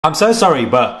I'm so sorry,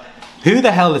 but who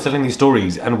the hell is telling these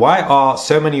stories, and why are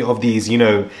so many of these,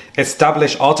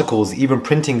 established articles even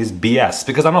printing this BS?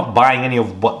 Because I'm not buying any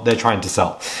of what they're trying to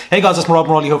sell. Hey guys, it's Murad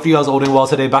Morali. Hopefully you guys are all doing well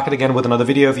today. Back at again with another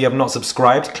video. If you have not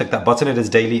subscribed, click that button. It is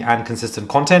daily and consistent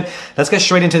content. Let's get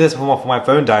straight into this before my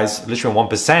phone dies, literally on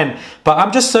 1%. But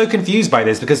I'm just so confused by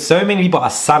this because so many people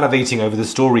are salivating over the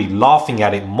story, laughing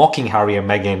at it, mocking Harry and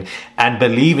Meghan, and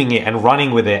believing it and running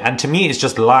with it. And to me, it's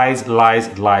just lies,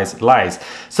 lies, lies, lies.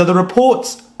 So the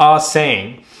reports are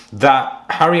saying that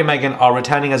Harry and Meghan are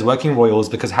returning as working royals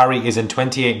because Harry is in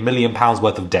 £28 million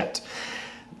worth of debt.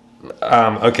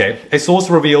 Okay. A source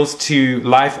reveals to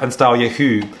Life and Style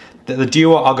Yahoo that the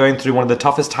duo are going through one of the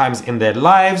toughest times in their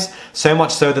lives, so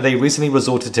much so that they recently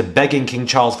resorted to begging King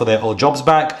Charles for their old jobs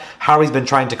back. Harry's been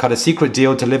trying to cut a secret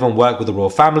deal to live and work with the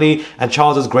royal family, and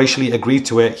Charles has graciously agreed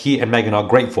to it. He and Meghan are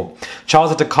grateful.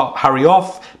 Charles had to cut Harry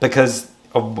off because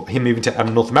of him moving to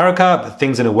North America, but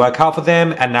things didn't work out for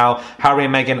them, and now Harry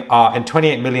and Meghan are in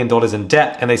 $28 million in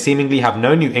debt, and they seemingly have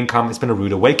no new income. It's been a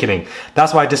rude awakening.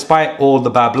 That's why, despite all the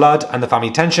bad blood and the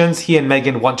family tensions, he and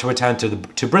Meghan want to return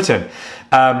to Britain.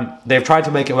 They've tried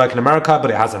to make it work in America,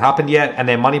 but it hasn't happened yet, and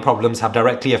their money problems have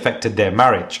directly affected their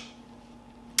marriage.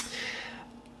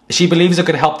 She believes it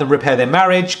could help them repair their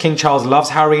marriage. King Charles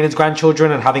loves Harry and his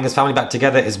grandchildren, and having his family back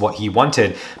together is what he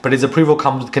wanted. But his approval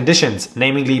comes with conditions.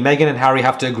 Namely, Meghan and Harry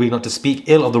have to agree not to speak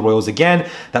ill of the royals again.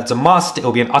 That's a must. It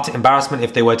will be an utter embarrassment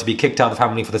if they were to be kicked out of the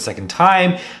family for the second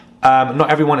time. Not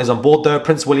everyone is on board though.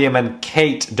 Prince William and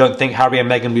Kate don't think Harry and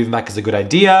Meghan moving back is a good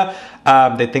idea.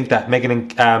 They think that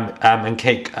Meghan and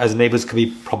Kate as neighbours could be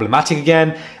problematic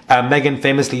again. Meghan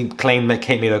famously claimed that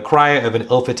Kate made her cry over an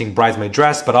ill-fitting bridesmaid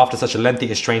dress, but after such a lengthy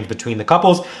exchange between the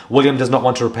couples, William does not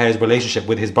want to repair his relationship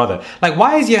with his brother. Like,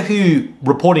 why is Yahoo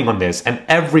reporting on this? And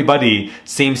everybody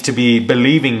seems to be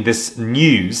believing this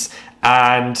news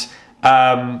and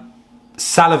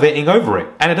salivating over it.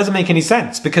 And it doesn't make any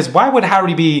sense, because why would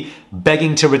Harry be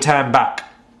begging to return back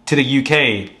to the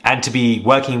UK and to be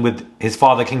working with his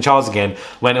father, King Charles, again,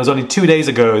 when it was only 2 days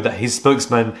ago that his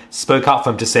spokesman spoke up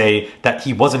for him to say that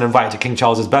he wasn't invited to King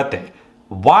Charles's birthday?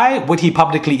 Why would he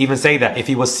publicly even say that if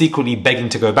he was secretly begging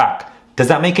to go back? Does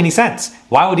that make any sense?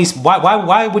 Why would he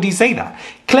say that?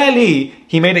 Clearly,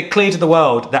 he made it clear to the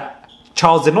world that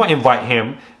Charles did not invite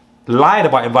him, lied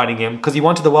about inviting him, because he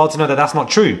wanted the world to know that that's not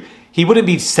true. He wouldn't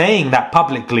be saying that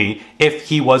publicly if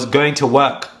he was going to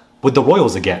work with the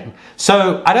royals again.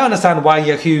 So I don't understand why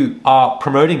Yahoo are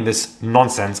promoting this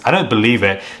nonsense. I don't believe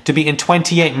it. To be in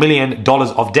 $28 million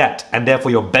of debt, and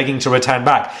therefore you're begging to return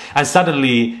back, and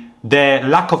suddenly their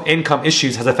lack of income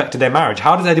issues has affected their marriage.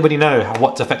 How does anybody know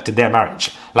what's affected their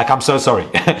marriage? Like, I'm so sorry.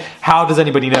 How does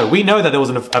anybody know? We know that there was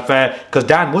an affair because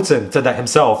Dan Woodson said that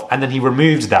himself, and then he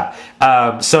removed that.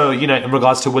 In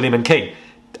regards to William and Kate.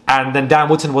 And then Dan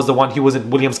Woodson was the one who was in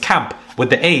William's camp with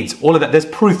the AIDS. All of that, there's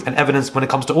proof and evidence when it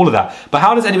comes to all of that. But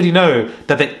how does anybody know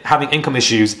that they're having income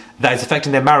issues that is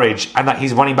affecting their marriage and that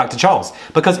he's running back to Charles?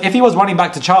 Because if he was running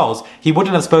back to Charles, he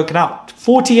wouldn't have spoken out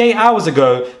 48 hours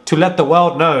ago to let the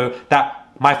world know that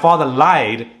my father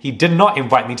lied. He did not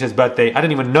invite me to his birthday. I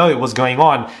didn't even know it was going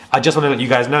on. I just want to let you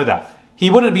guys know that. He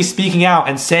wouldn't be speaking out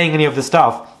and saying any of the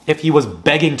stuff if he was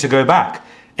begging to go back.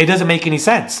 It doesn't make any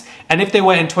sense. And if they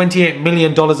were in $28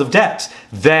 million of debt,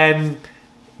 then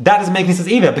that doesn't make any sense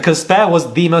either, because Spare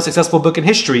was the most successful book in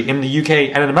history in the UK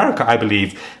and in America, I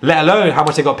believe, let alone how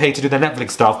much they got paid to do their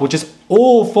Netflix stuff, which is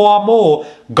all far more,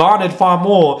 garnered far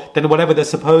more than whatever they're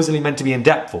supposedly meant to be in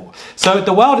debt for. So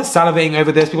the world is salivating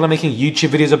over this. People are making YouTube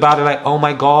videos about it, like, oh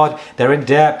my God, they're in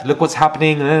debt, look what's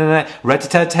happening,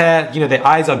 rat-a-tat-tat. Their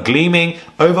eyes are gleaming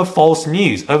over false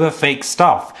news, over fake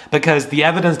stuff, because the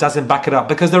evidence doesn't back it up,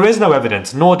 because there is no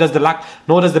evidence, nor does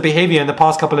the behavior in the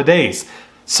past couple of days.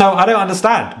 So I don't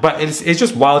understand, but it's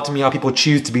just wild to me how people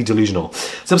choose to be delusional.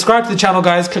 Subscribe to the channel,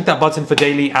 guys. Click that button for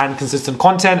daily and consistent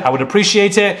content. I would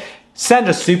appreciate it. Send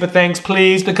us super thanks,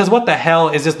 please, because what the hell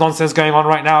is this nonsense going on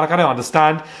right now? Like, I don't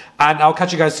understand. And I'll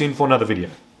catch you guys soon for another video.